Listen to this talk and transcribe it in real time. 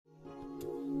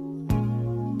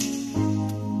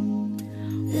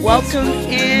Welcome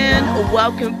in,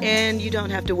 welcome in. You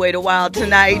don't have to wait a while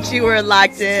tonight. You are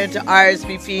locked in to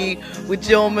RSVP with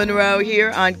Jill Monroe here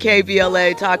on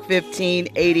KVLA Talk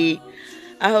 1580.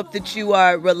 I hope that you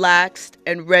are relaxed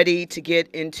and ready to get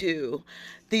into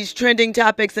these trending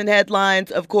topics and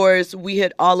headlines. Of course, we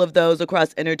hit all of those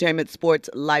across entertainment, sports,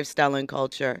 lifestyle, and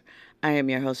culture. I am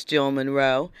your host, Jill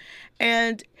Monroe.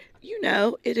 And, you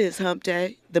know, it is hump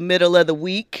day, the middle of the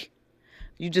week.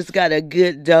 You just got a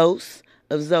good dose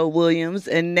of Zoe Williams.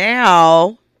 And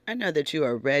now I know that you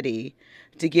are ready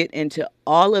to get into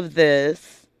all of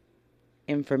this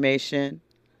information,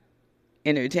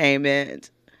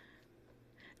 entertainment,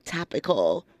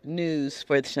 topical news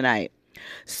for tonight.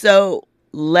 So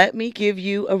let me give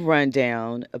you a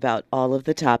rundown about all of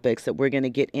the topics that we're going to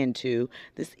get into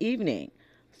this evening.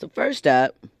 So first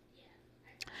up,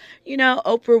 you know,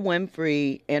 Oprah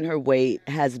Winfrey and her weight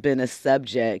has been a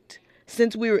subject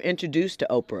since we were introduced to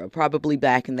Oprah, probably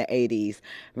back in the 80s.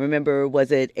 Remember, was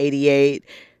it 88,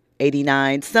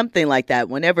 89, something like that,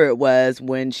 whenever it was,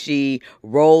 when she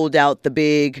rolled out the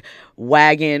big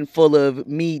wagon full of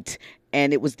meat,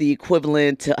 and it was the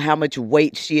equivalent to how much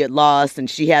weight she had lost, and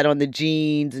she had on the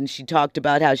jeans, and she talked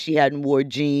about how she hadn't wore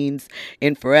jeans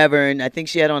in forever, and I think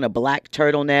she had on a black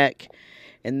turtleneck,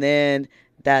 and then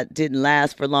that didn't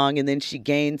last for long, and then she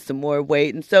gained some more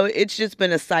weight. And so it's just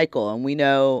been a cycle. And we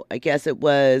know, I guess it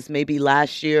was maybe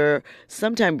last year,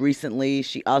 sometime recently,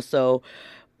 she also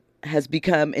has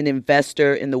become an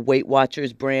investor in the Weight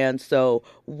Watchers brand. So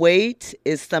weight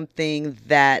is something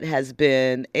that has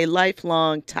been a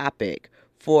lifelong topic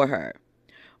for her.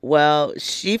 Well,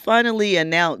 she finally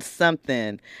announced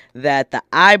something that the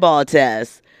eyeball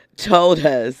test told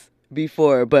us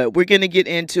before, but we're going to get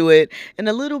into it and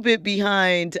a little bit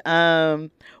behind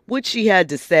what she had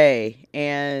to say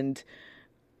and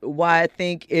why I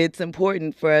think it's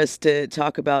important for us to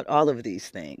talk about all of these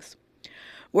things.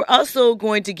 We're also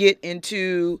going to get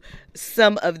into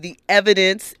some of the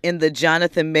evidence in the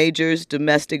Jonathan Majors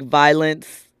domestic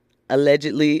violence,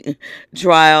 allegedly,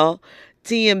 trial.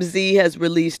 TMZ has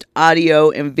released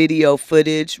audio and video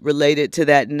footage related to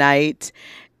that night.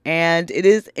 And it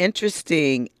is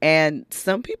interesting. And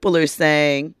some people are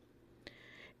saying,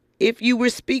 if you were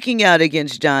speaking out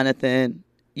against Jonathan,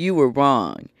 you were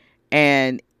wrong.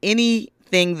 And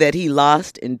anything that he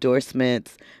lost,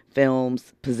 endorsements,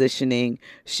 films, positioning,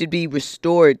 should be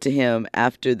restored to him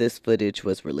after this footage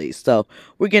was released. So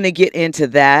we're going to get into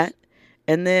that.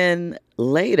 And then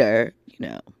later, you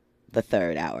know, the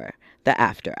third hour, the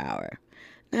after hour.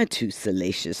 Not too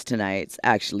salacious tonight. It's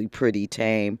actually pretty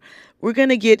tame. We're going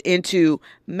to get into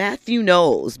Matthew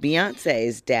Knowles,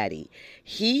 Beyonce's daddy.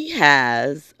 He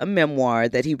has a memoir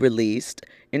that he released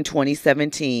in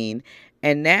 2017,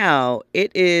 and now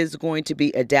it is going to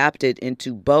be adapted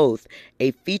into both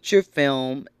a feature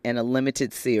film and a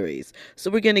limited series.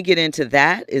 So we're going to get into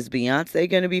that. Is Beyonce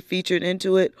going to be featured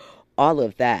into it? All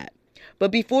of that. But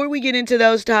before we get into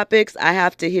those topics, I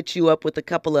have to hit you up with a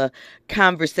couple of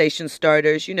conversation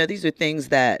starters. You know, these are things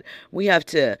that we have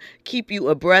to keep you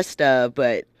abreast of,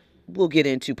 but we'll get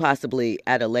into possibly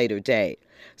at a later date.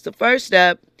 So first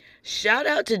up, shout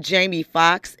out to Jamie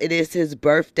Foxx. It is his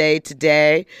birthday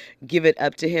today. Give it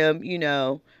up to him. You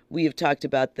know, we have talked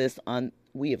about it on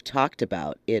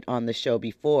the show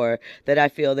before, that I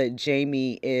feel that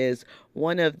Jamie is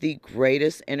one of the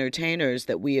greatest entertainers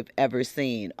that we have ever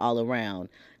seen all around.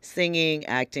 Singing,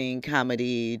 acting,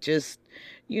 comedy, just,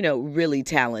 you know, really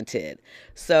talented.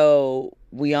 So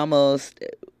we almost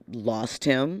lost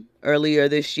him earlier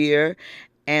this year.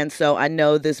 And so I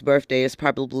know this birthday is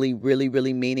probably really,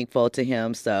 really meaningful to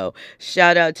him. So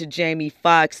shout out to Jamie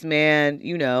Foxx, man.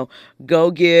 You know,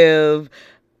 go give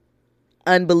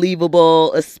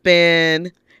Unbelievable a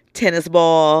spin, tennis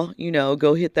ball, you know,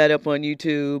 go hit that up on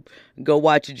YouTube, go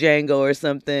watch Django or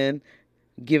something.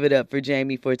 Give it up for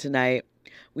Jamie for tonight.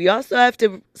 We also have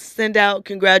to send out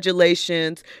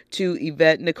congratulations to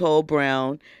Yvette Nicole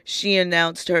Brown. She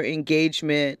announced her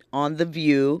engagement on The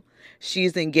View.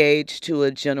 She's engaged to a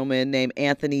gentleman named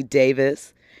Anthony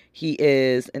Davis. He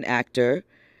is an actor.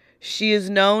 She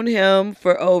has known him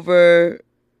for over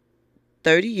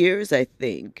 30 years, I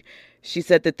think. She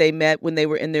said that they met when they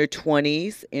were in their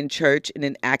 20s in church in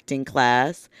an acting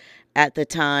class. At the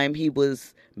time he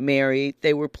was married,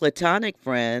 they were platonic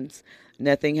friends.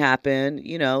 Nothing happened,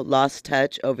 you know, lost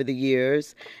touch over the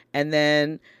years. And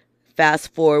then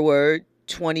fast forward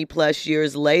 20 plus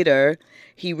years later,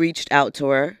 he reached out to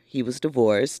her. He was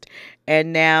divorced.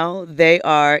 And now they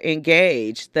are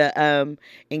engaged. The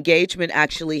engagement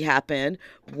actually happened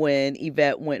when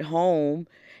Yvette went home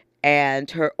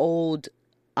and her old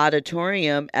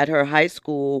auditorium at her high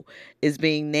school is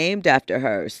being named after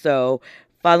her. So,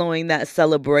 following that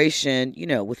celebration,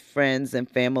 with friends and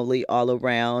family all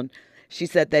around, she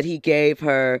said that he gave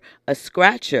her a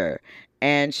scratcher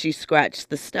and she scratched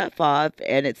the stuff off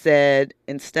and it said,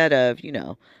 instead of,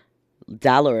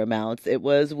 dollar amounts, it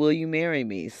was, "Will you marry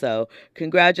me?" So,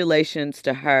 congratulations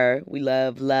to her. We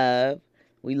love love.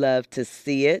 We love to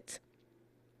see it.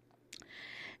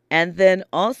 And then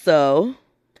also,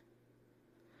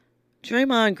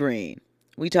 Draymond Green.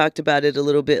 We talked about it a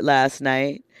little bit last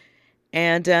night.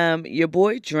 And your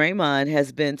boy Draymond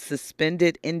has been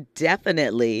suspended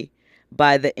indefinitely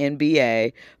by the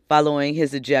NBA following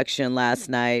his ejection last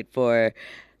night for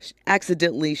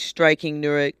accidentally striking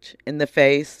Nurkic in the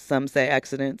face. Some say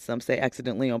accident, some say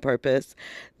accidentally on purpose.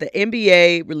 The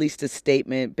NBA released a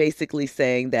statement basically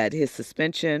saying that his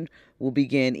suspension will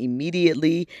begin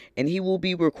immediately and he will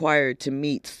be required to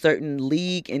meet certain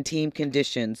league and team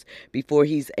conditions before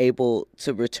he's able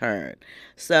to return.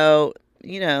 So,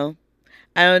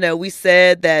 I don't know. We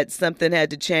said that something had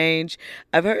to change.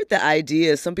 I've heard the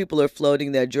idea. Some people are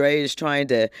floating that Dre is trying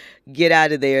to get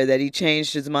out of there, that he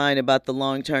changed his mind about the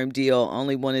long-term deal,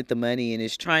 only wanted the money, and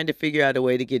is trying to figure out a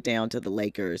way to get down to the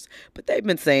Lakers. But they've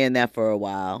been saying that for a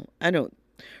while. I don't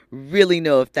really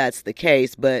know if that's the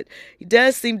case, but he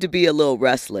does seem to be a little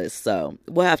restless. So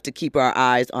we'll have to keep our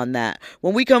eyes on that.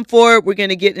 When we come forward, we're going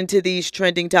to get into these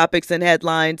trending topics and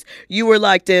headlines. You were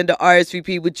locked into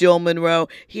RSVP with Jill Monroe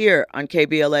here on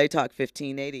KBLA Talk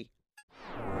 1580.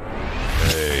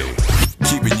 Hey,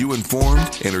 keeping you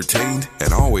informed, entertained,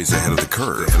 and always ahead of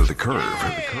the curve.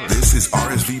 This is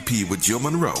RSVP with Jill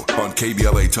Monroe on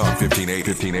KBLA Talk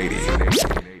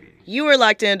 1580. You are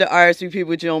locked into RSVP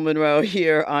with Jill Monroe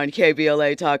here on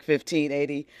KBLA Talk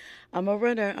 1580. I'm a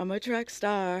runner. I'm a track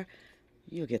star.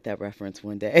 You'll get that reference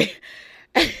one day.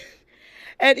 At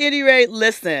any rate,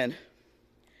 listen.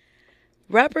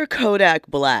 Rapper Kodak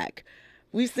Black.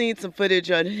 We've seen some footage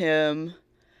on him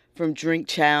from Drink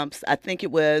Champs. I think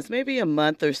it was maybe a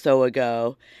month or so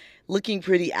ago. Looking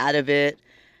pretty out of it.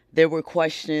 There were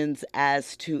questions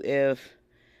as to if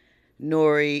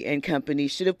Nori and company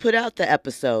should have put out the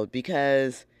episode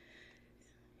because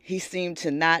he seemed to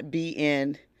not be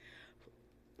in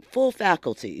full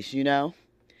faculties,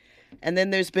 And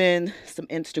then there's been some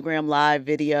Instagram live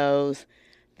videos,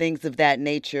 things of that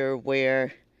nature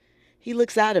where he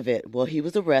looks out of it. Well, he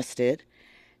was arrested,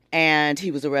 and he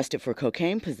was arrested for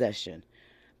cocaine possession.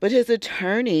 But his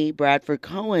attorney, Bradford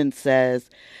Cohen,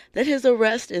 says that his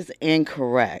arrest is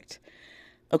incorrect.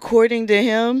 According to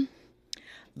him,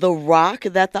 the rock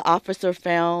that the officer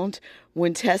found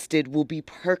when tested will be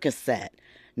Percocet,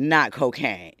 not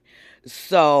cocaine.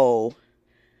 So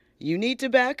you need to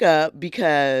back up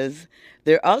because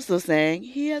they're also saying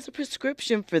he has a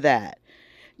prescription for that.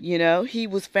 He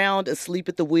was found asleep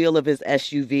at the wheel of his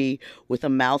SUV with a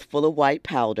mouthful of white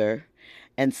powder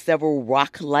and several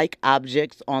rock-like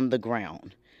objects on the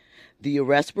ground. The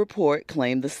arrest report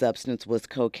claimed the substance was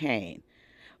cocaine,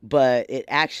 but it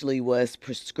actually was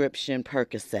prescription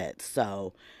Percocet.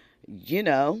 So,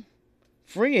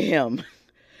 free him.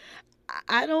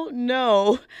 I don't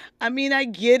know. I mean, I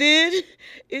get it.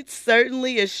 It's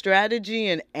certainly a strategy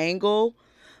and angle,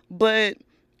 but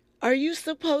are you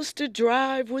supposed to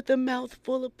drive with a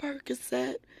mouthful of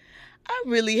Percocet? I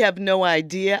really have no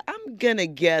idea. I'm gonna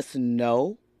guess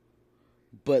no.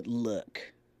 But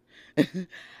look,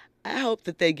 I hope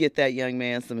that they get that young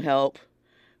man some help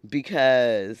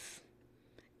because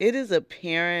it is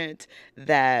apparent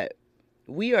that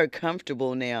we are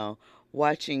comfortable now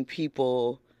watching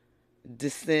people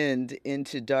descend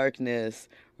into darkness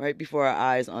right before our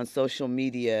eyes on social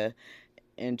media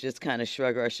and just kind of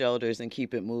shrug our shoulders and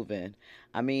keep it moving.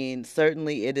 I mean,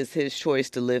 certainly it is his choice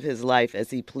to live his life as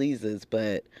he pleases,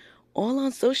 but all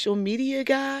on social media,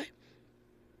 guy?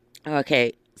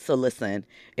 Okay, so listen,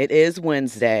 it is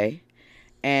Wednesday,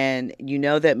 and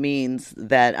that means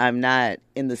that I'm not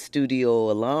in the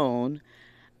studio alone.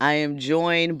 I am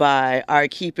joined by our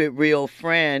Keep It Real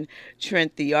friend,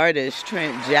 Trent The Artist,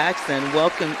 Trent Jackson.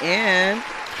 Welcome in.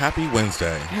 Happy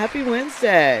Wednesday. Happy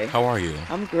Wednesday. How are you?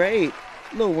 I'm great.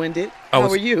 A little winded. How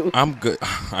are you? I'm good.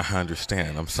 I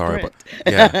understand. I'm sorry. Trent.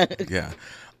 But yeah.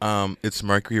 It's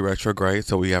Mercury retrograde,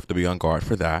 so we have to be on guard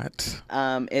for that.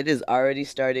 It has already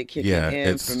started kicking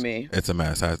in for me. It's a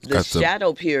mess. The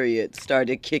shadow period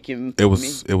started kicking for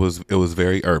me. It was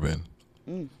very urban.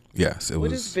 Yes, it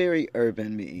was. What does very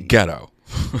urban mean? Ghetto.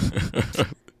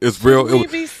 It's real. Should we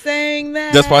be saying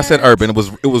that? That's why I said urban. It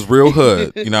was real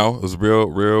hood. It was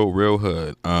real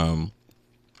hood.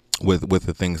 With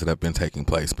the things that have been taking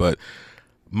place. But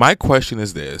my question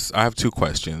is this: I have two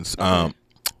questions. Okay.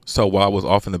 So while I was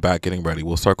off in the back getting ready,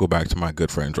 we'll circle back to my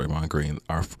good friend Draymond Green,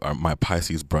 my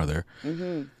Pisces brother.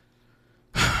 Mm-hmm.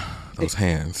 Those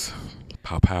hands,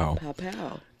 pow pow.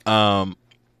 Pow pow.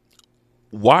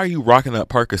 Why are you rocking up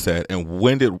Percocet, and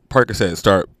when did Percocet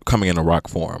start coming in a rock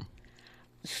form?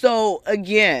 So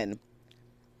again,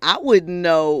 I wouldn't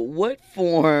know what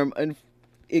form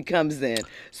it comes in.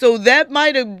 So that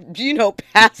might have,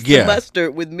 passed the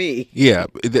mustard with me. Yeah,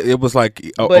 it was like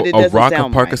But it a doesn't rock of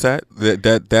sound right.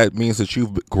 Percocet. That means that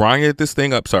you've grinded this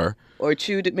thing up, sir. Or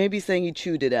chewed it. Maybe saying he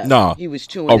chewed it up. No, he was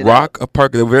chewing a it rock up. of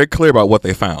Percocet. They're very clear about what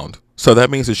they found. So that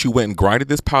means that you went and grinded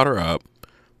this powder up,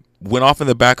 went off in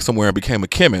the back somewhere and became a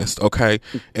chemist, okay,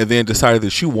 and then decided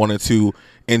that you wanted to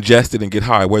ingest it and get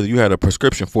high, whether you had a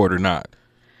prescription for it or not.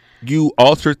 You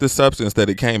altered the substance that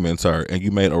it came in, sir, and you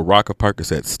made a rock of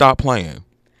Percocet. Stop playing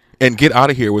and get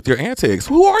out of here with your antics.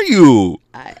 Who are you?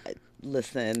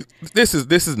 Listen. This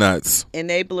is nuts.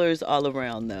 Enablers all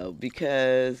around, though,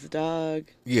 because, dog.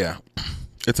 Yeah,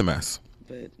 it's a mess.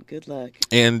 But good luck.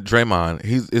 And Draymond,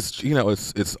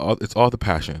 it's all the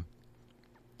passion.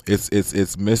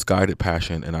 It's misguided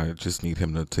passion, and I just need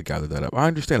him to gather that up. I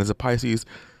understand as a Pisces,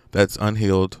 that's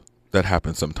unhealed. That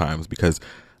happens sometimes because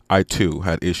I too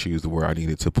had issues where I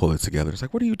needed to pull it together. It's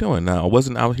like, what are you doing now? I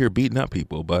wasn't out here beating up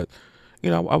people, but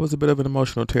I was a bit of an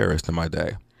emotional terrorist in my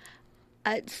day.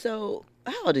 So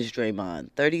how old is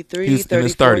Draymond? 33, He's 34? in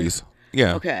his 30s.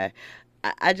 Yeah. Okay.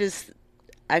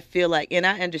 I feel like, and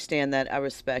I understand that, I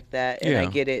respect that, and I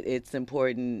get it. It's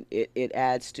important. It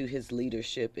adds to his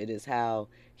leadership. It is how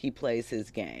he plays his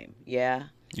game. Yeah.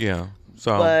 Yeah.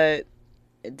 So.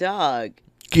 But, dog.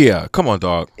 Yeah. Come on,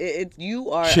 dog.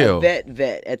 You are Chill. a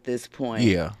vet at this point.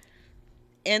 Yeah.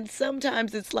 And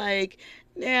sometimes it's like,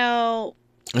 now.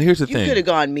 And here's the thing. You could have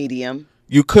gone medium.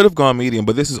 You could have gone medium,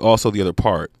 but this is also the other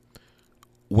part.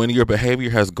 When your behavior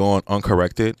has gone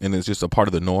uncorrected and it's just a part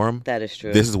of the norm, that is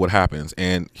true. This is what happens.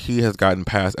 And he has gotten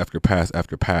pass after pass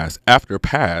after pass after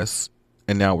pass,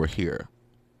 and now we're here.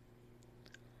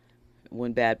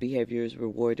 When bad behavior is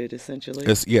rewarded, essentially.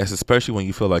 Yes, especially when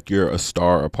you feel like you're a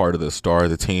star, a part of the star of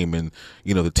the team, and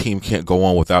the team can't go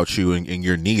on without you, and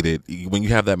you're needed. When you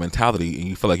have that mentality and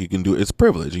you feel like you can do it, it's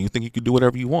privilege, and you think you can do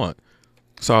whatever you want.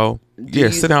 So,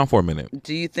 sit down for a minute.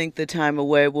 Do you think the time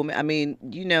away will... I mean,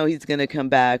 he's going to come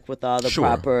back with all the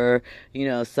proper,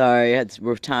 sorry, it's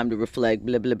time to reflect,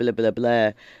 blah, blah, blah, blah,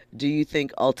 blah. Do you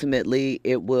think ultimately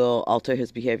it will alter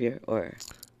his behavior? Or...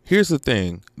 Here's the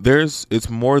thing. It's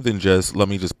more than just, let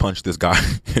me just punch this guy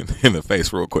in the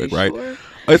face real quick, right? Sure?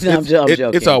 I'm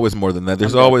joking. It's always more than that.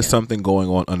 There's always something going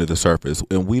on under the surface,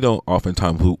 and we don't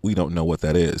know what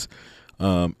that is.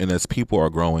 And as people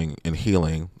are growing and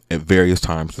healing at various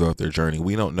times throughout their journey,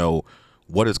 we don't know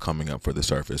what is coming up for the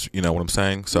surface. You know what I'm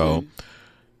saying? So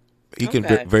he can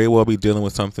very well be dealing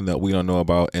with something that we don't know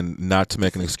about, and not to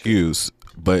make an excuse,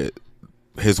 but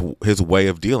his way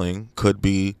of dealing could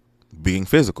be being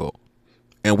physical,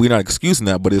 and we're not excusing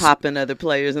that, but it's popping other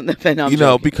players in the pen.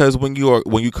 Because when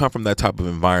you come from that type of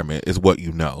environment, is what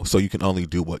you know, so you can only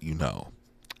do what you know.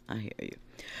 I hear you.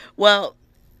 Well,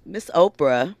 Miss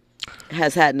Oprah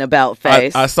has had an about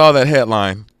face. I saw that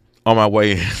headline on my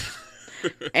way in.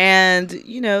 And,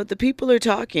 the people are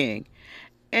talking.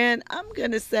 And I'm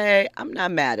going to say I'm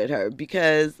not mad at her,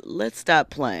 because let's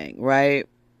stop playing, right?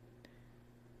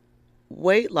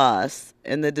 Weight loss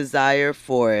and the desire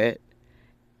for it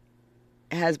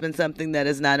has been something that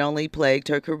has not only plagued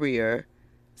her career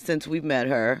since we've met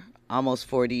her almost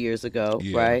 40 years ago,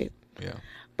 right? Yeah.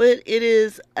 But it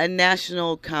is a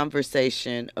national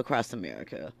conversation across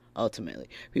America. Ultimately,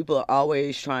 people are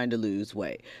always trying to lose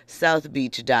weight. South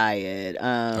Beach diet.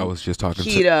 I was just talking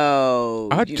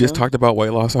keto. I just talked about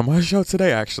weight loss on my show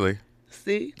today, actually.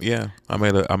 See? Yeah, I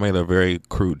made a very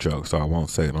crude joke, so I won't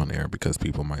say it on air because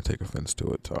people might take offense to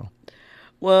it. So.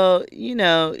 Well,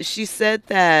 she said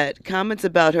that comments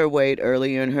about her weight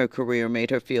earlier in her career made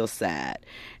her feel sad.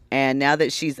 And now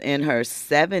that she's in her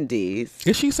 70s.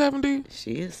 Is she 70?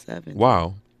 She is 70.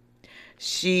 Wow.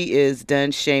 She is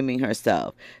done shaming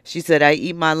herself. She said, I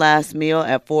eat my last meal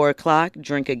at 4 o'clock,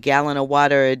 drink a gallon of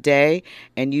water a day,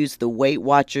 and use the Weight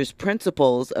Watchers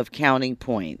principles of counting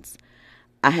points.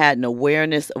 I had an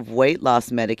awareness of weight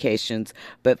loss medications,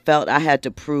 but felt I had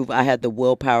to prove I had the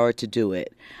willpower to do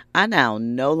it. I now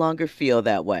no longer feel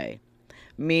that way.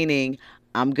 Meaning,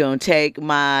 I'm going to take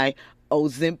my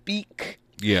Ozempic.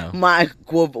 Yeah.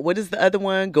 What is the other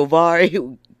one?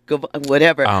 Govari,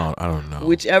 whatever. I don't know.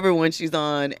 Whichever one she's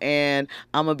on, and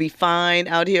I'm going to be fine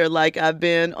out here like I've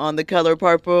been on the Color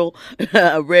Purple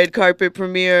red carpet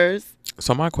premieres.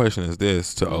 So my question is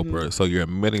this to Oprah. So you're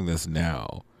admitting this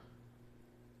now.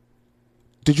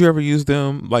 Did you ever use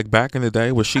them like back in the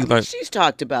day? Was she I mean, like she's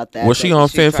talked about was that, she that on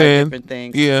she Fin tried Fin? different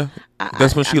things. Yeah,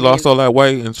 that's when I she lost mean, all that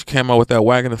weight and she came out with that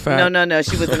wagon of no, fat. no, no.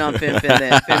 She wasn't on Fin Fin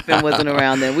then. Fin Fin wasn't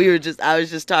around then. I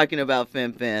was just talking about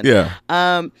Fin Fin. Yeah,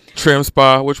 Um, Trim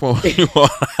Spa. Which one you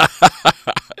want?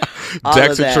 all of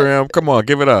Dexa that. Trim. Come on,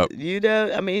 give it up.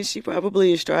 I mean, she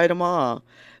probably has tried them all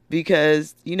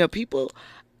because, people,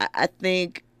 I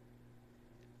think,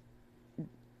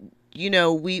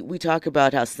 we talk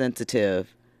about how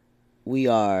sensitive we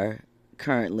are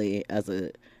currently as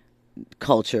a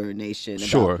culture nation about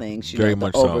Sure, things, very the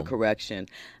much so. overcorrection.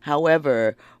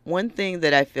 However, one thing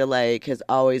that I feel like has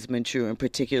always been true and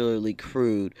particularly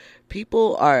crude,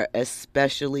 people are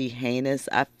especially heinous,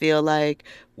 I feel like,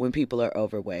 when people are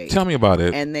overweight. Tell me about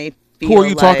it. And they Who are feel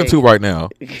you talking to like right now?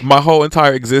 My whole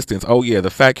entire existence. Oh yeah, the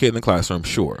fat kid in the classroom.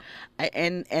 Sure.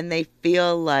 and they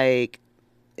feel like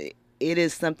it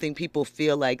is something people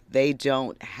feel like they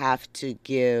don't have to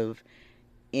give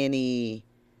any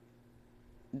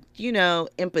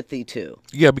empathy to.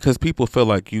 Yeah, because people feel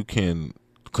like you can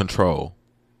control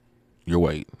your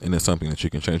weight, and it's something that you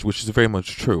can change, which is very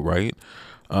much true, right?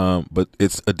 But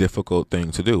it's a difficult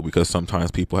thing to do because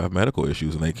sometimes people have medical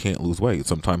issues and they can't lose weight.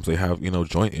 Sometimes they have,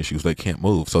 joint issues, they can't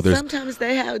move. So there's Sometimes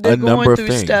they're a number going of through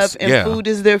things. stuff and Yeah. food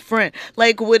is their friend.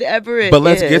 Like whatever it But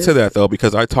let's get to is. that though,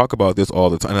 because I talk about this all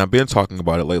the time, and I've been talking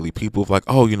about it lately. People are like,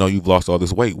 "Oh, you've lost all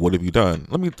this weight. What have you done?"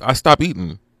 I stopped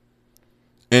eating,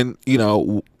 and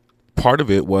part of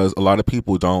it was a lot of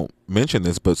people don't mention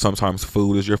this, but sometimes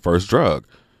food is your first drug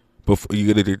before you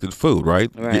get addicted to food,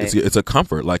 right? Right. It's a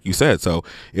comfort, like you said. So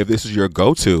if this is your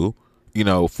go-to,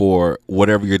 for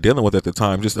whatever you're dealing with at the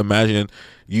time, just imagine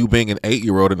you being an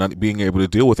 8-year-old and not being able to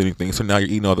deal with anything. So now you're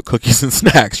eating all the cookies and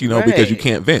snacks, because you Right.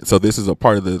 can't vent. So this is a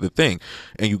part of the thing,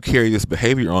 and you carry this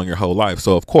behavior on your whole life.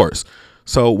 So of course,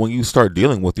 so when you start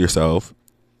dealing with yourself,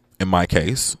 in my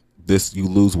case, you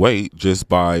lose weight just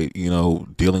by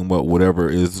dealing with whatever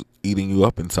is eating you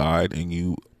up inside, and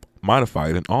you modify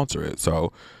it and alter it.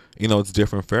 So it's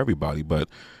different for everybody, but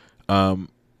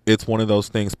it's one of those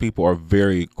things. People are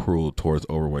very cruel towards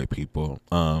overweight people.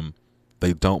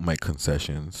 They don't make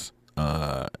concessions,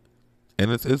 and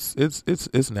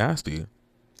it's nasty.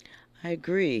 I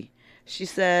agree. She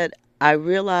said, I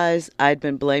realized I'd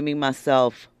been blaming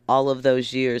myself all of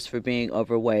those years for being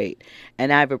overweight,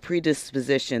 and I have a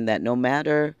predisposition that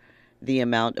the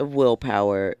amount of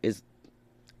willpower is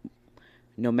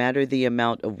no matter the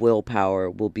amount of willpower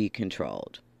will be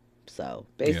controlled. So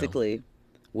Yeah, basically,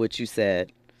 what you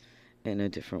said in a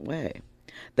different way.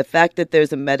 The fact that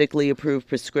there's a medically approved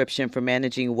prescription for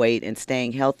managing weight and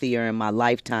staying healthier in my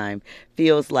lifetime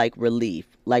feels like relief,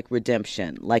 like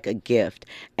redemption, like a gift,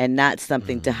 and not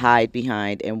something to hide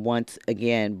behind and once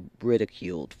again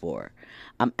ridiculed for.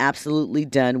 I'm absolutely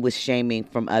done with shaming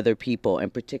from other people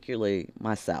and particularly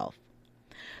myself.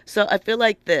 So I feel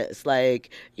like this,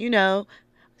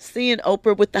 seeing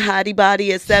Oprah with the hottie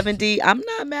body at 70, I'm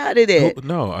not mad at it.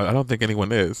 no, I don't think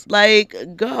anyone is. Like,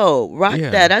 go rock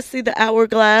Yeah, that. I see the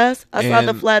hourglass. I saw the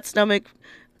and flat stomach.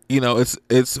 it's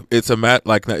a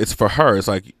like it's for her. It's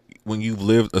like when you've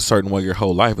lived a certain way your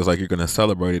whole life, it's like you're gonna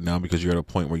celebrate it now because you're at a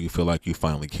point where you feel like you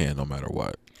finally can, no matter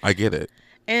what. I get it.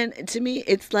 And to me,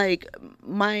 it's like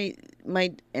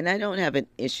and I don't have an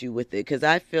issue with it because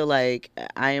I feel like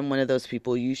I am one of those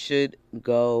people. You should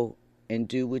go and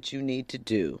do what you need to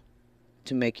do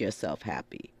to make yourself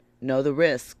happy. Know the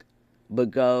risk,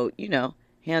 but go,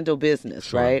 handle business,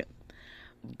 Sure. right?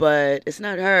 But it's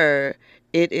not her.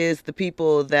 It is the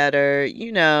people that are,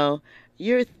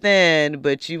 you're thin,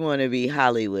 but you want to be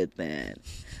Hollywood thin.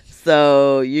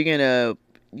 So you're going to,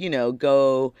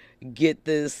 go get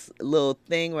this little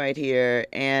thing right here.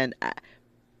 And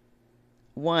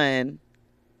one,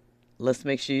 let's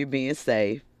make sure you're being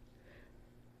safe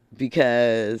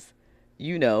because,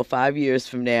 5 years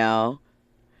from now,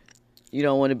 you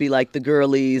don't want to be like the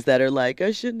girlies that are like,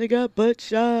 I shouldn't have got butt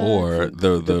shots Or and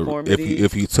the if you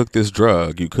deformities. took this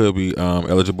drug, you could be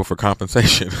eligible for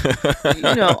compensation.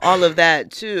 All of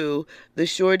that too. The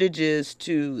shortages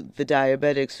to the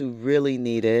diabetics who really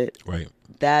need it. Right.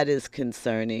 That is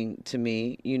concerning to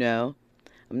me. I'm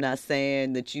not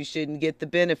saying that you shouldn't get the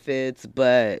benefits,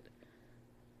 but,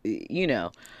 you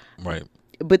know, Right.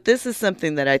 but this is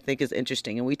something that I think is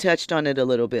interesting, and we touched on it a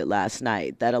little bit last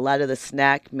night, that a lot of the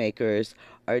snack makers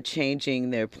are changing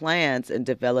their plans and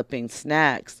developing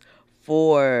snacks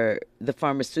for the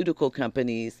pharmaceutical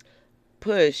companies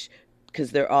push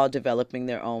because they're all developing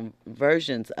their own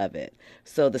versions of it.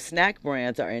 So the snack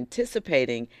brands are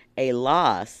anticipating a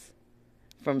loss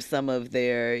from some of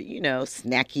their,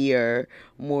 snackier,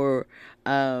 more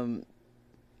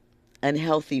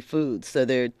unhealthy foods. So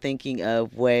they're thinking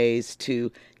of ways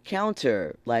to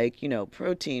counter, like,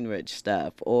 protein rich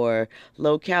stuff or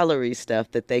low calorie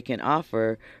stuff that they can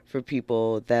offer for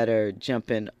people that are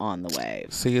jumping on the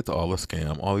wave. See, it's all a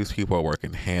scam. All these people are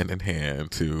working hand in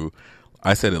hand to.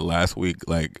 I said it last week.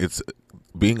 Like, it's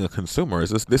being a consumer.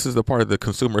 This is the part of the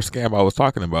consumer scam I was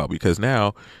talking about, because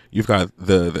now you've got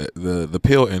the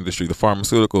pill industry, the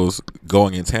pharmaceuticals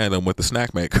going in tandem with the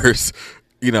snack makers,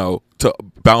 to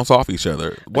bounce off each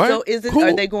other. What? So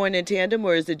are they going in tandem,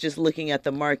 or is it just looking at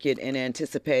the market and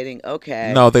anticipating,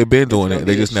 okay, No, they've been it's doing gonna it.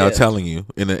 be They a just now shift? telling you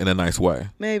in a nice way.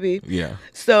 Maybe. Yeah.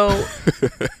 So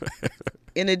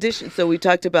in addition, so we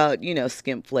talked about,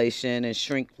 skimpflation and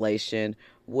shrinkflation,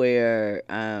 where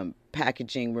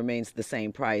packaging remains the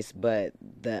same price, but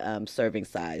the serving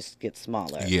size gets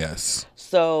smaller. Yes.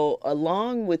 So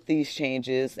along with these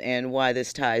changes, and why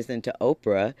this ties into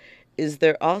Oprah, is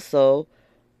there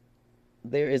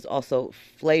is also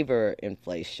flavor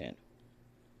inflation.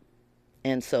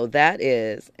 And so that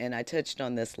is, and I touched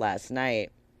on this last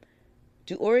night,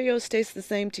 do Oreos taste the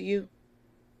same to you?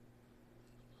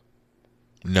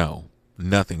 No,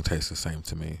 nothing tastes the same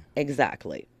to me.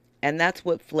 Exactly. And that's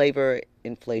what flavor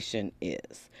inflation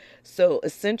is. So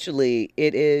essentially,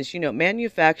 it is,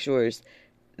 manufacturers,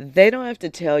 they don't have to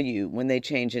tell you when they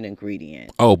change an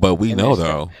ingredient. Oh, but we in their know stuff.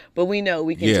 though. But we know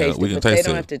we can Yeah, taste we it. can But they taste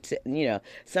don't it. have to,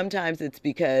 sometimes it's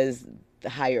because the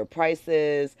higher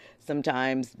prices,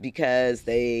 sometimes because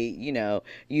they,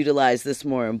 utilize this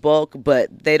more in bulk,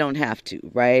 but they don't have to,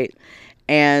 right?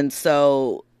 And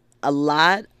so a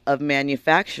lot of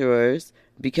manufacturers,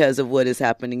 because of what is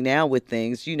happening now with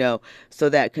things, so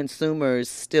that consumers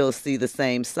still see the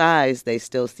same size, they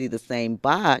still see the same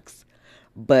box,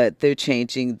 but they're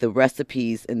changing the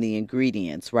recipes and the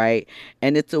ingredients, right?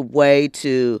 And it's a way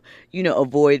to,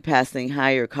 avoid passing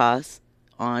higher costs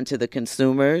on to the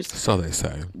consumers. So they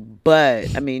say.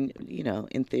 But I mean,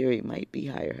 in theory, it might be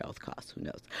higher health costs. Who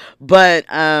knows? But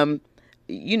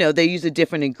they use a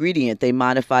different ingredient. They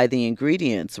modify the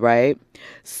ingredients, right?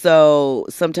 So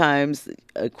sometimes,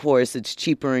 of course, it's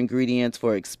cheaper ingredients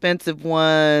for expensive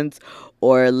ones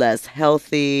or less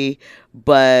healthy.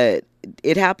 But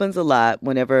it happens a lot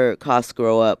whenever costs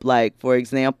grow up. Like, for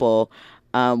example,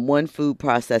 one food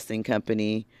processing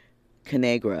company,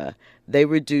 Conagra, they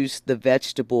reduced the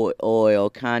vegetable oil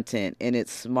content in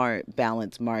its Smart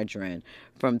Balance margarine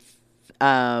from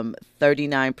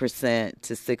 39%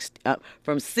 to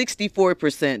from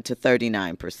 64% to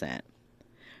 39%.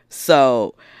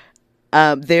 So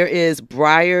there is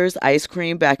Breyer's ice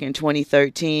cream back in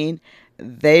 2013.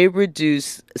 They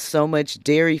reduced so much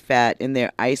dairy fat in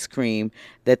their ice cream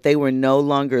that they were no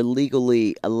longer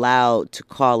legally allowed to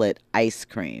call it ice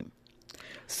cream.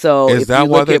 So Is if that you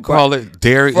why look they at call it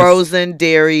dairy? frozen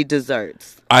dairy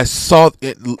desserts. I saw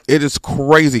it. It is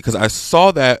crazy because I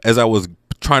saw that as I was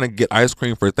trying to get ice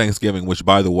cream for Thanksgiving, which,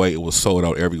 by the way, it was sold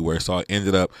out everywhere. So I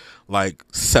ended up like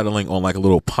settling on like a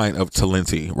little pint of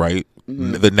Talenti, right?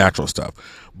 The natural stuff.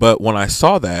 But when I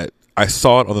saw that, I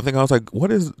saw it on the thing. I was like,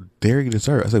 "What is dairy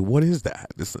dessert?" I was like, "What is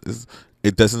that?" This is.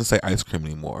 It doesn't say ice cream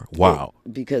anymore. Wow.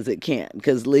 Because it can't.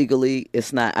 Because legally,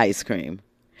 it's not ice cream.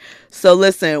 So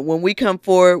listen, when we come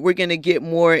forward, we're going to get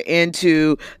more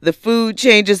into the food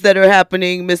changes that are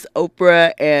happening, Miss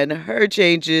Oprah and her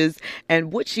changes,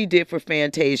 and what she did for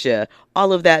Fantasia.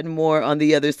 All of that and more on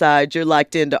the other side. You're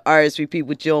locked into RSVP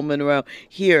with Jill Monroe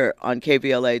here on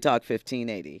KVLA Talk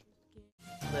 1580.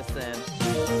 Listen.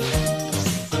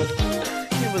 I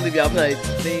can't believe y'all played the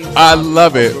theme song. I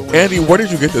love it, Oprah Winfrey. Andy. Where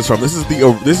did you get this from? This is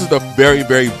the very,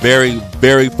 very, very,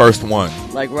 very first one.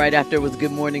 Like right after it was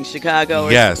Good Morning Chicago.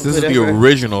 Or Yes, this whatever. is the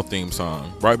original theme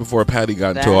song. Right before Patty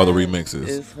got into all the remixes.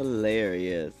 It's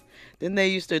hilarious. Didn't they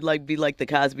used to be like the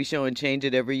Cosby Show and change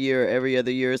it every year or every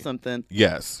other year or something?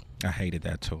 Yes. I hated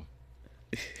that too.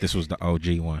 This was the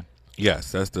OG one.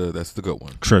 Yes, that's the good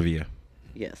one. Trivia.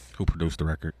 Yes. Who produced the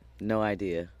record? No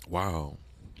idea. Wow.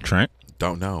 Trent.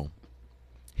 Don't know.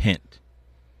 Hint.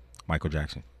 Michael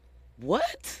Jackson.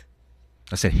 What?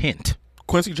 I said hint.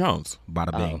 Quincy Jones.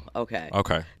 Bada bing. Oh, okay.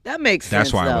 Okay. That makes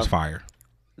sense. That's why it was though. fire.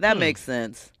 That makes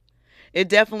sense. It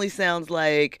definitely sounds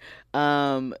like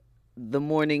the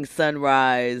morning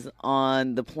sunrise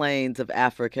on the plains of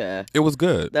Africa. It was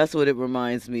good. That's what it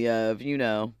reminds me of,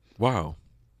 Wow.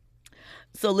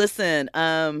 So listen,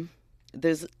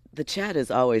 there's the chat is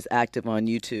always active on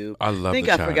YouTube. I love I think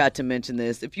the I chat. forgot to mention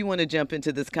this. If you want to jump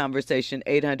into this conversation,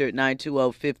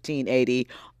 800-920-1580,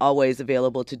 always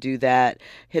available to do that.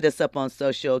 Hit us up on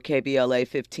social, KBLA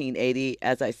 1580.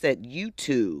 As I said,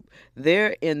 YouTube,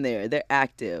 they're in there. They're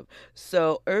active.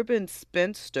 So Urban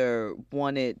Spinster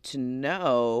wanted to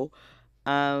know,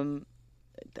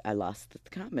 I lost the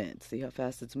comment. See how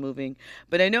fast it's moving?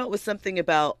 But I know it was something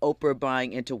about Oprah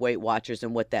buying into Weight Watchers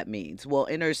and what that means. Well,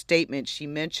 in her statement, she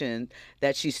mentioned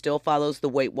that she still follows the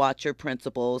Weight Watcher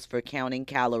principles for counting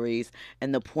calories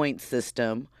and the point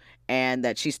system, and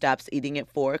that she stops eating at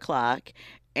 4 o'clock.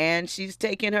 And she's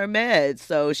taking her meds.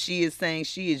 So she is saying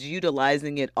she is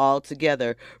utilizing it all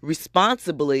together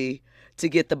responsibly to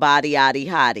get the body yaddy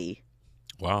hottie.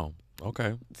 Wow.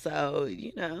 Okay. So,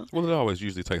 Well, it always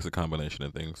usually takes a combination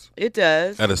of things. it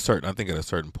does. I think at a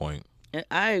certain point. And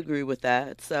I agree with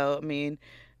that. So, I mean,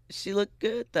 she looked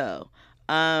good though.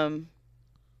 Um,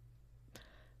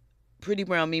 Pretty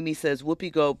Brown Mimi says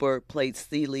Whoopi Goldberg played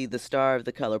Celie, the star of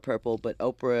The Color Purple, but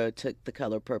Oprah took The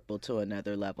Color Purple to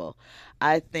another level.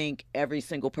 I think every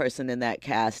single person in that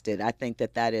cast did. I think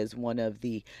that that is one of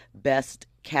the best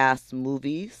cast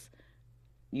movies,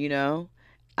 you know?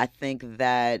 I think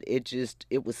that it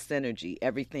was synergy.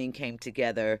 Everything came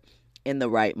together in the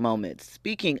right moments.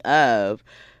 Speaking of,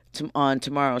 on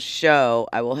tomorrow's show,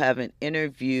 I will have an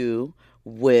interview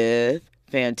with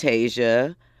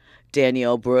Fantasia,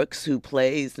 Danielle Brooks, who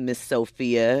plays Miss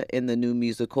Sophia in the new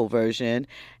musical version,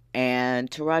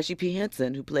 and Taraji P.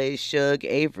 Henson, who plays Shug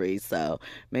Avery. So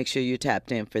make sure you're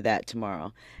tapped in for that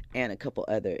tomorrow. And a couple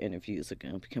other interviews are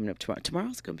going to be coming up tomorrow.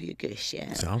 Tomorrow's going to be a good show.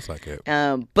 Sounds like it.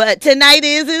 But tonight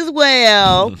is as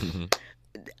well.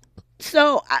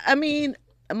 So, I mean,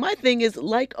 my thing is,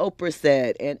 like Oprah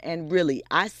said, and really,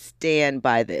 I stand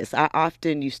by this. I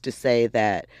often used to say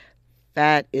that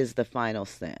fat is the final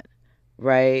sin,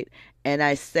 right? And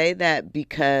I say that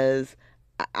because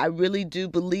I really do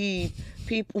believe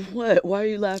people. What? Why are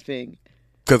you laughing?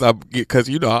 Because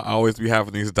I always be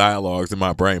having these dialogues in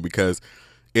my brain because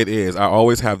it is. I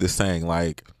always have this saying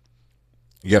like,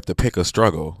 you have to pick a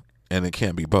struggle, and it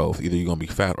can't be both. Either you're gonna be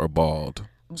fat or bald.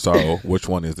 So which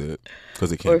one is it?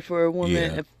 Because it can't. Or for a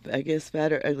woman, I guess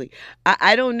fat or ugly.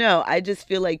 I don't know. I just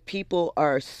feel like people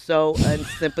are so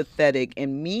unsympathetic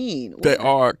and mean. They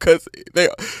are, because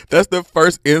that's the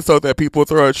first insult that people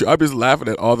throw at you. I'm just laughing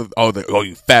at oh,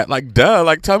 you fat. Like, duh.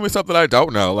 Like, tell me something I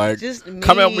don't know. Like, just mean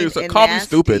come at me, call me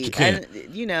stupid. You can't.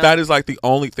 And, that is like the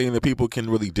only thing that people can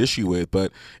really dish you with.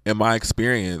 But in my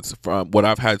experience, from what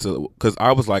I've had to, because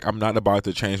I was like, I'm not about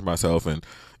to change myself and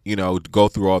go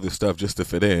through all this stuff just to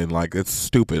fit in. Like, it's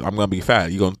stupid. I'm gonna be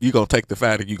fat. You gonna take the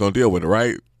fat and you gonna deal with it,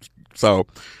 right? So,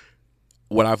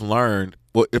 what I've learned.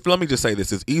 Well, let me just say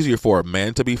this: it's easier for a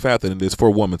man to be fat than it is for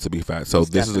a woman to be fat. So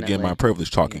Most this is again definitely. my privilege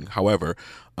talking. However,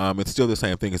 it's still the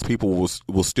same thing. Is people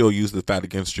will still use the fat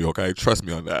against you. Okay, trust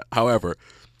me on that. However,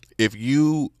 if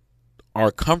you are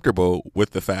comfortable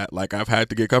with the fat, like I've had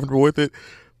to get comfortable with it,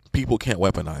 people can't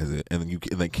weaponize it, and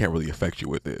they can't really affect you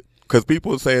with it. Because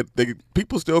people say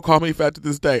people still call me fat to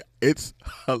this day. It's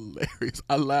hilarious.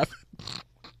 I laugh.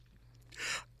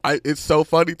 It's so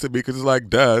funny to me because it's like,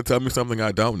 duh, tell me something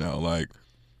I don't know. Like,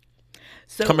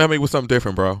 So come at me with something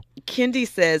different, bro. Kendi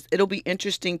says it'll be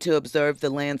interesting to observe the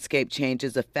landscape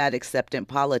changes of fat acceptant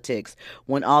politics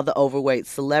when all the overweight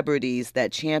celebrities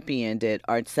that championed it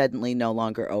are suddenly no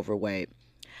longer overweight.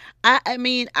 I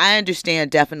mean, I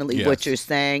understand definitely what Yes. you're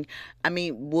saying. I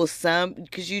mean,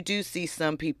 because you do see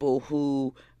some people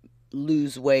who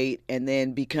lose weight and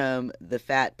then become the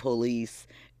fat police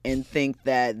and think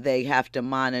that they have to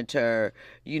monitor,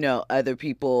 other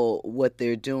people, what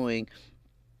they're doing.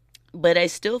 But I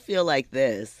still feel like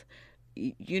this,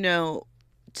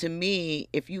 to me,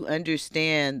 if you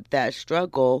understand that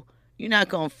struggle, you're not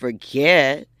going to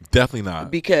forget Definitely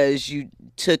not. because you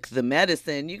took the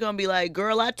medicine. You're going to be like,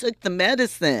 girl, I took the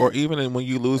medicine. Or even when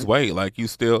you lose weight, like you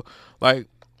still, like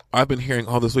I've been hearing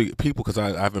all this week, people, because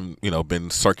I haven't,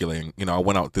 been circulating. I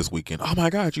went out this weekend. Oh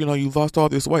my God, you've lost all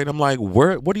this weight. I'm like,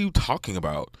 what are you talking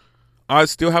about? I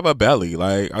still have a belly.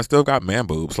 Like, I still got man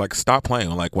boobs. Like, stop playing.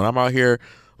 Like, when I'm out here,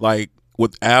 like,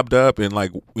 with abbed up and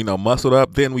like, muscled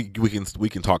up, then we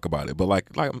can talk about it. But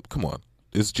like, come on.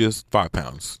 It's just 5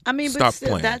 pounds. I mean, stop but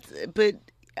still, playing. but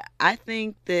I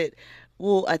think that,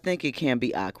 well, I think it can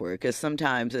be awkward because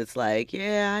sometimes it's like,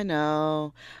 yeah, I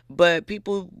know, but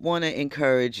people want to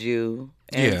encourage you.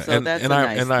 And Yeah, so that's a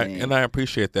nice thing. and I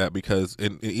appreciate that because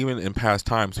even in past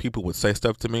times, people would say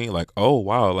stuff to me like, "Oh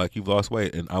wow, like you've lost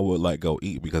weight," and I would like go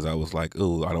eat because I was like,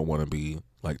 "Oh, I don't want to be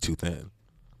like too thin."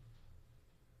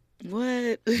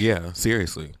 What? Yeah,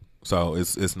 seriously. So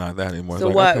it's not that anymore. It's So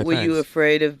like, what, okay, were you thanks.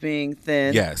 afraid of being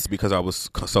thin? Yes, because I was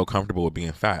so comfortable with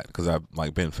being fat because I've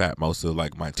like been fat most of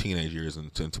like my teenage years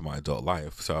into my adult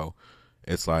life. So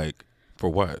it's like, for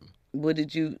what? What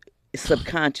did you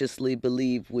subconsciously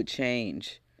believe would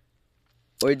change?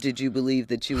 Or did you believe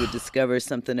that you would discover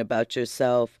something about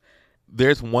yourself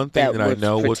There's one thing that that I was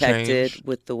know will protected change.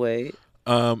 with the weight?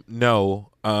 No,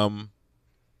 Um,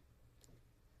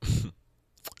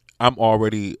 I'm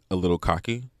already a little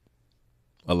cocky,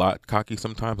 a lot cocky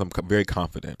sometimes. I'm very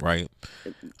confident, right?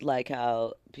 Like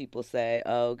how people say,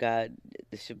 "Oh, God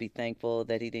should be thankful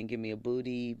that He didn't give me a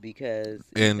booty because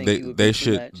you And think they you would be they too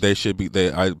should much." they should be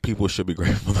people should be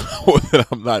grateful that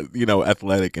I'm not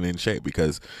athletic and in shape,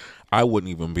 because I wouldn't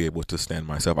even be able to stand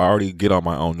myself. I already get on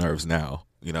my own nerves now,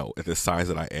 at the size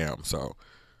that I am. So,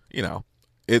 you know,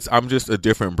 I'm just a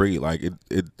different breed. Like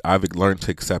I've learned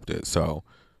to accept it. So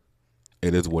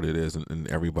it is what it is, and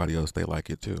everybody else, they like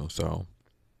it too. So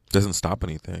it doesn't stop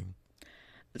anything.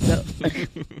 So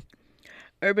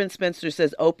Urban Spencer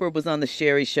says Oprah was on the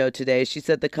Sherry show today. She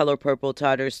said the color purple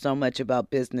taught her so much about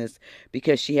business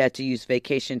because she had to use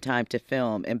vacation time to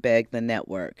film and beg the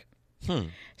network.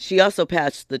 She also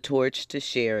passed the torch to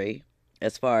Sherry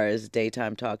as far as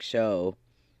daytime talk show,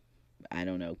 I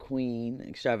don't know, queen,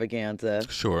 extravaganza.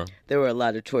 Sure. There were a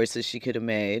lot of choices she could have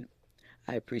made.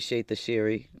 I appreciate the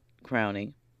Sherry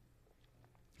crowning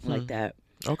like that.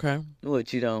 Okay.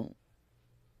 What, you don't?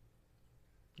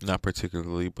 Not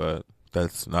particularly, but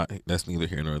that's neither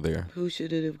here nor there. Who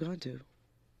should it have gone to?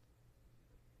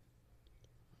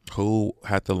 Who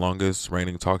had the longest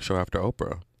reigning talk show after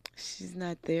Oprah? She's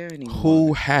not there anymore.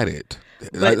 Who had it?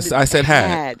 But I said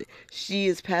had. She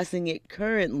is passing it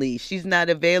currently. She's not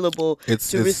available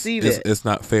to receive it. It's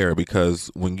not fair,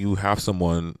 because when you have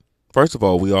someone, first of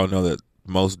all, we all know that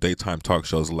most daytime talk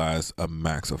shows last a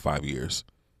max of 5 years.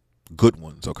 Good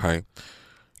ones, okay?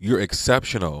 You're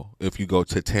exceptional if you go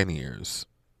to 10 years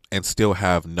and still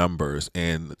have numbers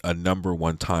and a number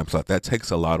one time slot. That takes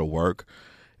a lot of work,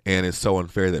 and it's so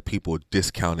unfair that people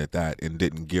discounted that and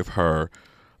didn't give her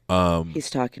He's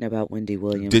talking about Wendy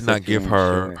Williams. did not give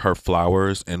her her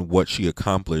flowers and what she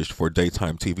accomplished for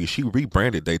daytime TV. She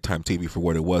rebranded daytime TV for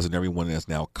what it was, and everyone is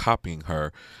now copying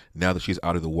her now that she's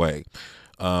out of the way.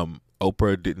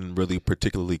 Oprah didn't really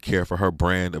particularly care for her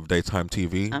brand of daytime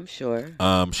TV. I'm sure.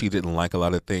 She didn't like a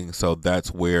lot of things, so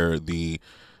that's where the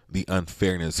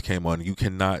unfairness came on. You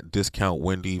cannot discount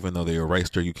Wendy, even though they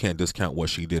erased her. You can't discount what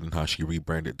she did and how she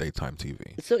rebranded daytime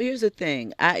TV. So here's the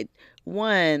thing. And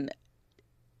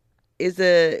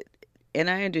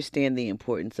I understand the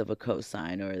importance of a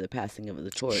cosign or the passing of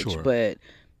the torch, Sure. But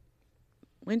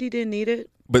Wendy didn't need it.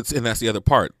 And that's the other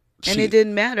part. And it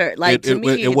didn't matter. To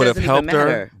me, it would have doesn't helped even matter.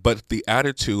 her, but the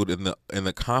attitude and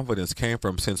the confidence came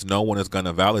from, since no one is going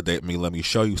to validate me, let me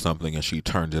show you something, and she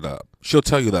turned it up. She'll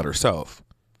tell you that herself.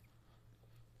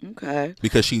 Okay.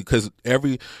 Because you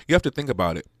have to think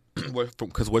about it,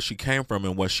 because what she came from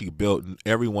and what she built,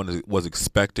 everyone was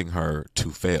expecting her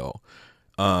to fail,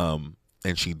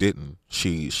 and she didn't.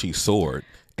 She soared,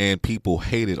 and people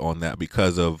hated on that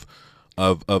because of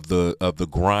the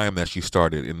grime that she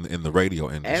started in the radio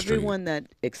industry. Everyone that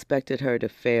expected her to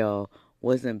fail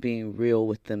wasn't being real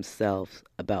with themselves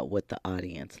about what the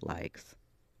audience likes.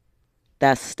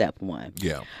 That's step one.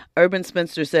 Yeah. Urban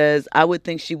Spencer says, I would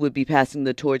think she would be passing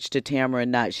the torch to Tamara,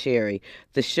 not Sherry.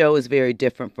 The show is very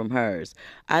different from hers.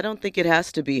 I don't think it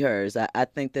has to be hers. I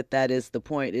think that is the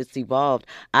point. It's evolved.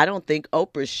 I don't think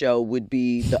Oprah's show would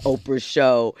be the Oprah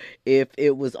show if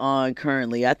it was on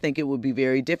currently. I think it would be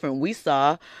very different. We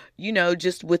saw,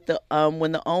 just with the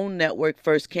when the OWN network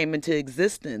first came into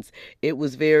existence, it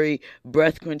was very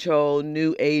breath control,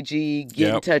 new agey,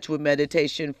 get in touch with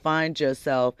meditation, find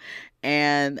yourself.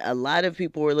 And a lot of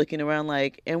people were looking around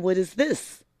like, and what is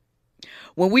this?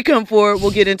 When we come forward, we'll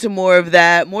get into more of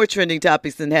that, more trending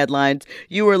topics and headlines.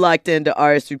 You are locked into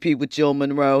RSVP with Jill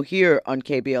Monroe here on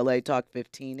KBLA Talk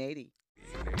 1580.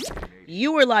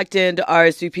 You are locked into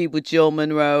RSVP with Jill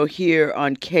Monroe here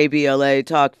on KBLA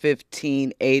Talk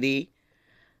 1580.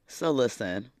 So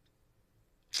listen,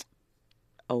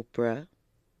 Oprah,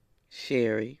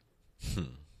 Sherry,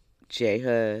 J.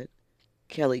 Hud,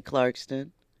 Kelly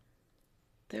Clarkson.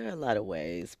 There are a lot of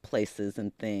ways, places,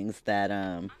 and things that,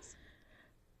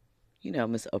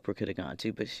 Miss Oprah could have gone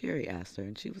to. But Sherry asked her,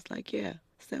 and she was like, yeah,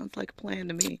 sounds like a plan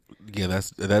to me. Yeah,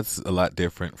 that's a lot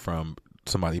different from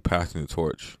somebody passing the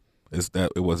torch.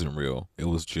 It wasn't real. It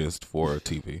was just for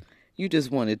TV. You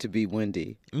just wanted to be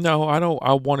Wendy. No, I don't.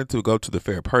 I wanted to go to the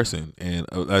fair person. And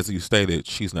as you stated,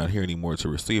 she's not here anymore to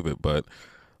receive it. But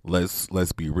let's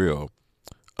be real.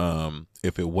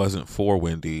 If it wasn't for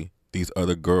Wendy, these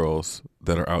other girls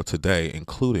that are out today,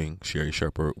 including Sherry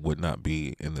Sherper, would not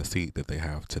be in the seat that they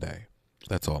have today.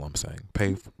 That's all I'm saying.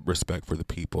 Pay respect for the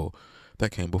people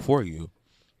that came before you.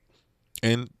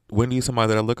 And Wendy is somebody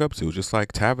that I look up to, just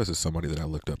like Tavis is somebody that I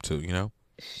looked up to,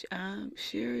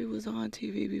 Sherry was on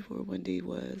TV before Wendy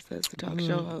was as the talk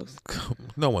show host.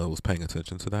 No one was paying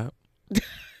attention to that.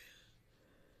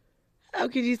 How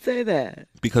could you say that?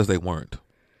 Because they weren't.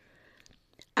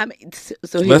 I mean, so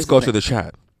Let's here's the go to thing. the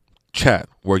chat. Chat.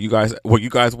 Were you guys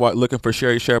looking for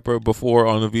Sherry Shepherd before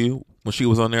on the View when she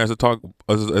was on there as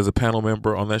a panel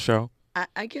member on that show?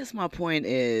 I guess my point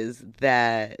is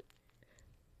that,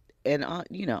 and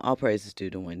all praises due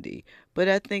to Wendy, but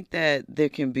I think that there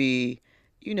can be,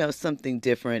 something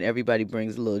different. Everybody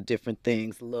brings a little different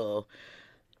things, a little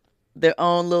their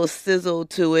own little sizzle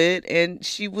to it, and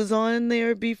she was on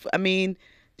there before. I mean,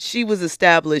 she was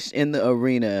established in the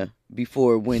arena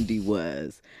before Wendy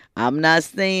was. I'm not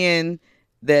saying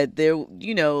that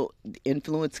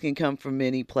influence can come from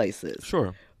many places,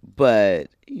 Sure. but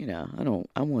I don't.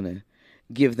 I want to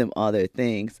give them all their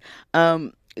things.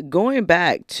 Um, Going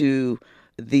back to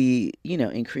the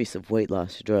increase of weight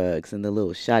loss drugs and the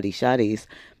little shotties.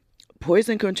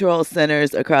 Poison control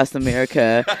centers across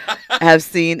America have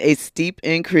seen a steep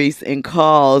increase in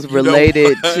calls You know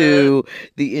related what? to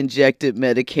the injected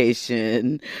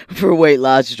medication for weight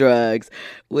loss drugs,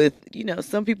 with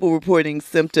some people reporting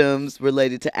symptoms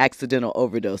related to accidental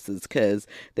overdoses because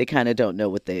they kind of don't know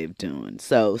what they're doing.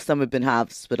 So some have been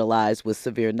hospitalized with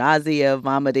severe nausea,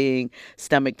 vomiting,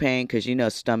 stomach pain,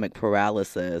 because stomach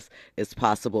paralysis is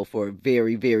possible for a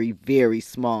very, very, very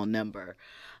small number.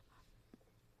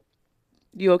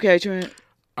 You okay, Trent?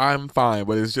 I'm fine,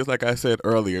 but it's just like I said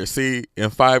earlier. See, in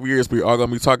 5 years, we are going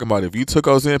to be talking about if you took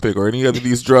Ozempic or any other of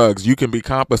these drugs, you can be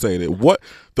compensated. What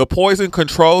the Poison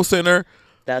Control Center?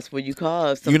 That's what you call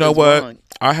if You know something's what? wrong.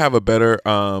 I have a better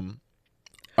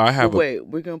I But have a wait,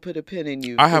 we're gonna put a pin in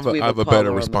you I because have a we have I a have a better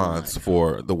caller on the line. response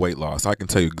for the weight loss. I can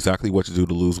tell you exactly what to do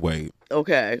to lose weight.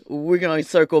 Okay, we're gonna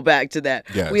circle back to that.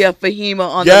 We Yes. have Fahima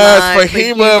on the Yes, line.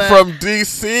 Fahima Fahima, from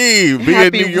DC via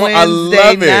happy New York. I Wednesday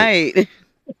love it. night.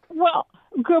 Well,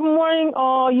 good morning,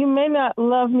 all. You may not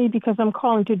love me because I'm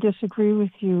calling to disagree with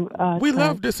you, We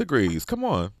love Trent. disagrees. Come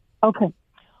on. Okay.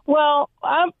 Well,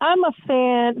 I'm a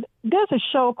fan. There's a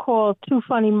show called Two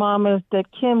Funny Mamas that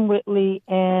Kim Whitley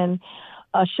and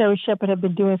Sherry Shepherd have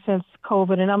been doing since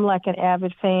COVID, and I'm like an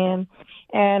avid fan.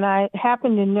 And I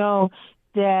happen to know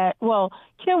that, well,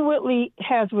 Kim Whitley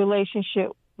has a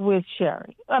relationship with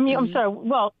Sherry. I mean, I'm Hmm. sorry.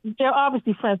 Well, they're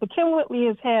obviously friends, but Kim Whitley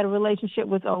has had a relationship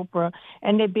with Oprah,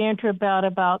 and they banter about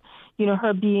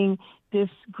her being this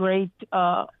great,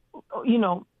 you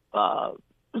know, uh,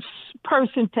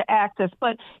 person to access.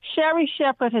 But Sherry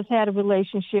Shepherd has had a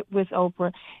relationship with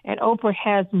Oprah, and Oprah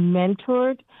has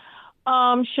mentored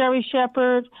Sherry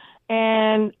Shepherd,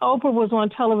 and Oprah was on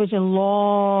television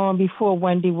long before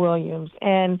Wendy Williams,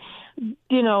 and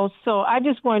so I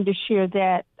just wanted to share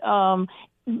that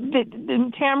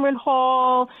the Tamron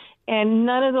Hall and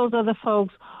none of those other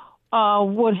folks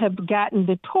would have gotten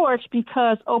the torch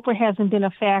because Oprah hasn't been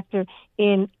a factor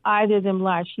in either of them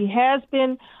lives. She has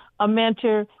been a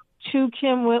mentor to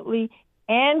Kim Whitley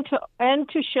and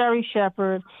to Sherry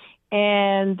Shepherd,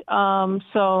 and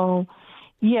so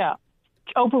yeah,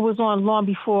 Oprah was on long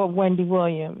before Wendy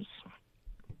Williams.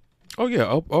 Oh yeah,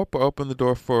 Oprah opened the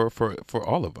door for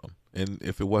all of them, and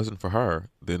if it wasn't for her,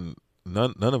 then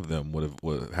none of them would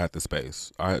have had the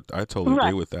space. I totally agree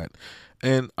Right. with that,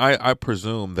 and I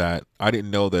presume that I didn't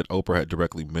know that Oprah had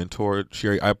directly mentored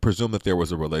Sherry. I presume that there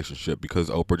was a relationship because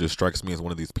Oprah just strikes me as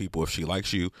one of these people. If she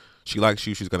likes you, she likes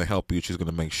you. She's going to help you. She's going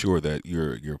to make sure that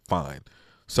you're fine.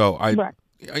 So Right.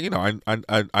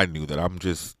 I knew that. I'm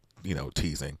just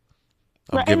teasing.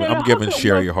 I'm Right. And giving then I'm the giving hookup was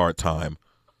Sherry a hard time.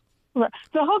 right.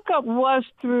 The hookup was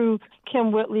through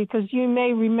Kim Whitley because you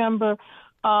may remember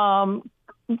um,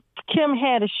 Kim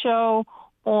had a show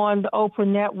on the Oprah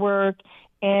Network,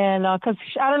 and because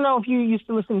I don't know if you used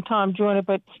to listen to Tom Joyner,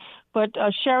 but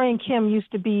Sherry and Kim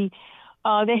used to be.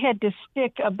 They had this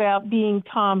stick about being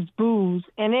Tom's booze,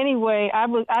 and anyway,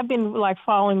 I've been like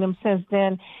following them since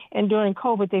then. And during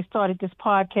COVID, they started this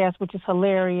podcast, which is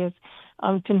hilarious.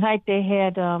 Tonight they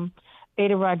had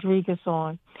Ada Rodriguez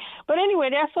on, but anyway,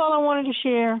 that's all I wanted to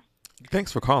share.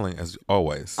 Thanks for calling as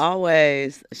always.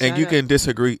 Always And shout you out. can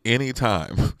disagree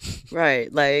anytime.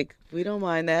 Right, like we don't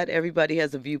mind that. Everybody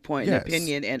has a viewpoint and Yes,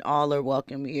 opinion, and all are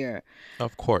welcome here.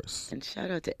 of course. And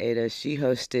shout out to Ada. She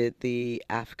hosted the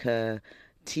Africa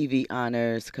TV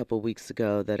honors a couple weeks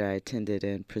ago that I attended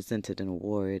and presented an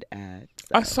award at.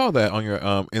 I So, saw that on your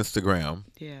Instagram.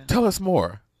 yeah. Tell us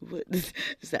more. What is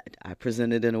that? I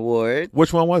presented an award.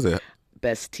 Which one was it?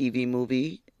 Best TV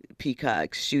movie.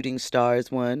 Peacock's Shooting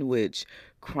Stars won, which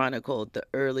chronicled the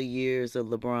early years of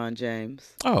LeBron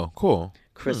James. Oh, cool.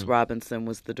 Chris Robinson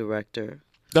was the director.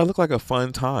 That looked like a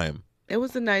fun time. It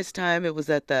was a nice time. It was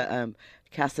at the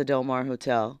Casa Del Mar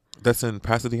Hotel. That's in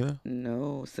Pasadena?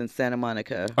 No, it's in Santa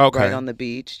Monica, right Okay. on the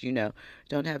beach.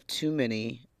 Don't have too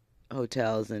many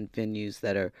hotels and venues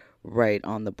that are right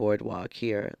on the boardwalk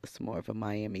here. It's more of a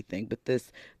Miami thing, but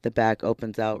the back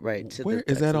opens out right to Where the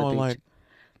is next that to the on? beach. Like,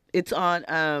 It's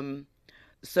on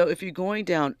so if you're going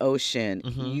down Ocean,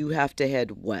 hmm you have to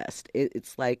head west.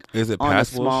 It's like is it on a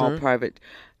past small Wilshire? private.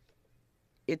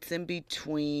 It's in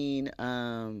between.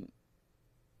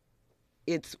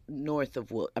 It's north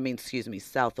of Wil. I mean, excuse me,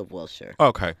 south of Wilshire.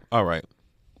 Okay, all right,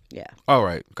 Yeah. all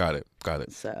right, got it, got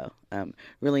it. So,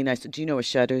 really nice. Do you know where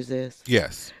Shutters is?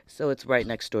 Yes, So it's right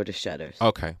next door to Shutters.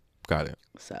 okay, got it.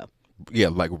 So, Yeah,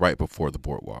 like right before the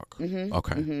boardwalk.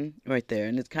 Okay, right there,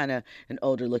 and it's kind of an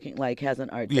older looking, like has an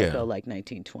Art yeah, Deco, like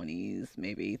 1920s,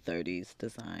 maybe 30s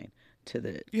design to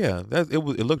the. yeah. That it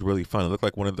was. It looked really fun. It looked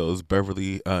like one of those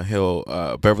Beverly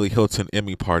Hilton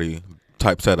Emmy party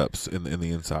type setups in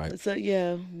the inside. So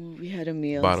yeah, we had a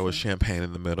meal. Bottle So of champagne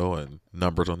in the middle and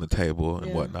numbers on the table and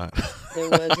yeah, whatnot. there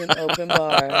was an open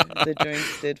bar. The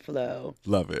drinks did flow,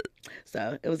 Love it.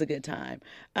 so it was a good time.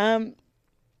 Um,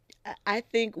 I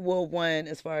think, well, one,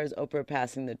 as far as Oprah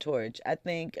passing the torch, I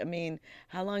mean,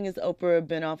 how long has Oprah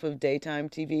been off of daytime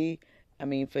TV? I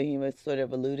mean, Fahima sort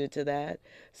of alluded to that.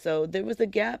 So there was a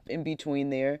gap in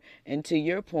between there. And to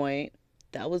your point,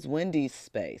 that was Wendy's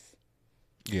space,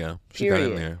 Yeah, she got in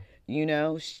period. there.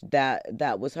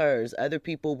 That was hers. Other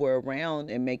people were around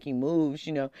and making moves.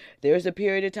 There's a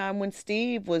period of time when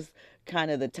Steve was kind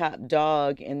of the top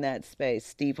dog in that space,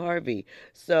 Steve Harvey.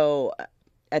 So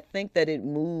I think that it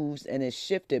moves and is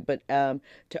shifted. But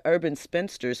to Urban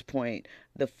Spinster's point,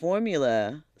 the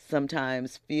formula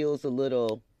sometimes feels a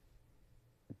little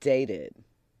dated.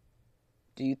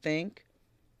 Do you think?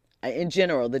 In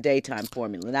general, the daytime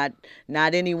formula,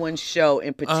 not any one show in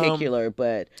Um, particular,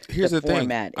 but the Here's the thing.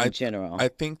 format in general. I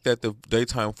think that the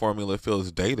daytime formula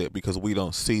feels dated because we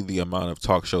don't see the amount of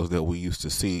talk shows that we used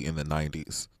to see in the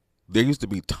 90s. There used to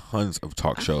be tons of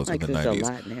talk I feel shows in like the there's a 90s.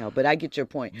 lot now, but I get your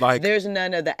point. Like There's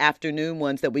none of the afternoon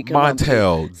ones that we come home to.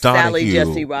 Montel, Sally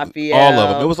Jesse Donahue, all of them.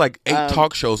 It Raphael, was like 8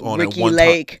 talk shows on at Ricky one time.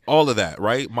 Lake. All of that,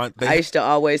 right? I used to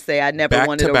always say I never Back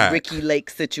wanted to a back. Ricky Lake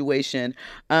situation.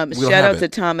 We don't Shout have out to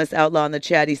it. Thomas Outlaw in the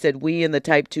chat. He said, we in the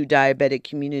type 2 diabetic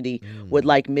community would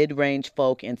like mid-range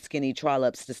folk and skinny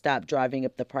trollops to stop driving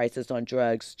up the prices on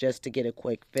drugs just to get a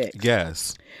quick fix.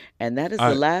 Yes. And that is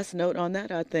I the last note on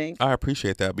that, I think. I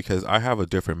appreciate that because I have a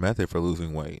different method for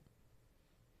losing weight.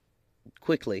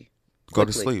 Quickly. Go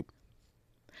to sleep.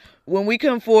 When we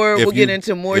come forward, we'll get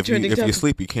into more trending If you topics.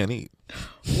 sleep, you can't eat.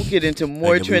 We'll get into And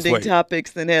more you lose trending weight.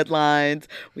 topics and headlines.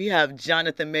 We have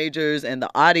Jonathan Majors and the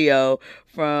audio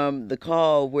from the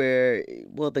call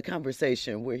the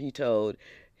conversation where he told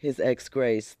his ex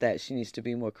Grace that she needs to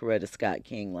be more Coretta Scott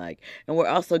King like. And we're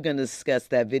also going to discuss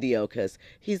that video because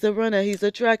he's a runner, he's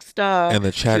a track star. And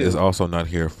the chat too. is also not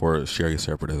here for Sherry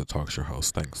Separate as a talk show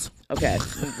host. Thanks. Okay,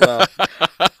 well,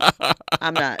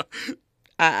 I'm not.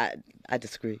 I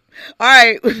disagree. All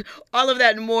right, all of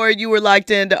that and more. You were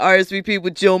locked into RSVP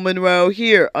with Jill Monroe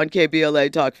here on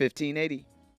KBLA Talk 1580.